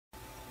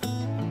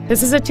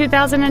This is a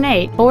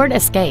 2008 Ford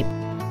Escape.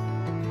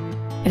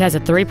 It has a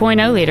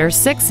 3.0-liter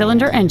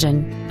six-cylinder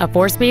engine, a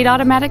 4-speed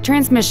automatic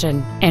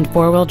transmission, and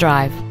 4-wheel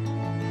drive.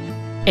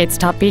 Its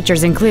top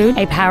features include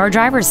a power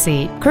driver's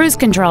seat, cruise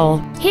control,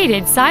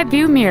 heated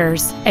side-view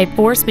mirrors, a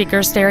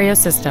 4-speaker stereo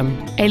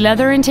system, a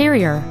leather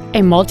interior,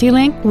 a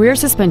multi-link rear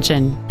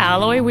suspension,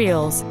 alloy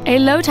wheels, a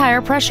low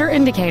tire pressure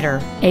indicator,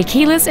 a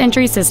keyless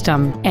entry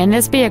system, and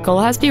this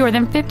vehicle has fewer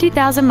than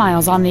 50,000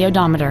 miles on the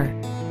odometer.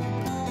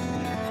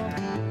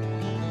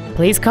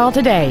 Please call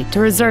today to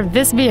reserve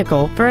this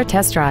vehicle for a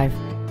test drive.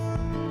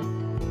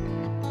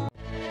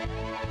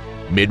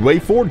 Midway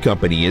Ford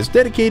Company is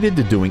dedicated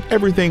to doing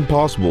everything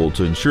possible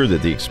to ensure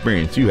that the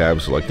experience you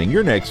have selecting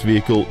your next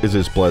vehicle is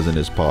as pleasant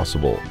as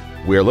possible.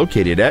 We are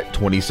located at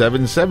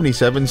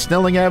 2777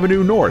 Snelling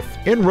Avenue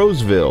North in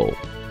Roseville.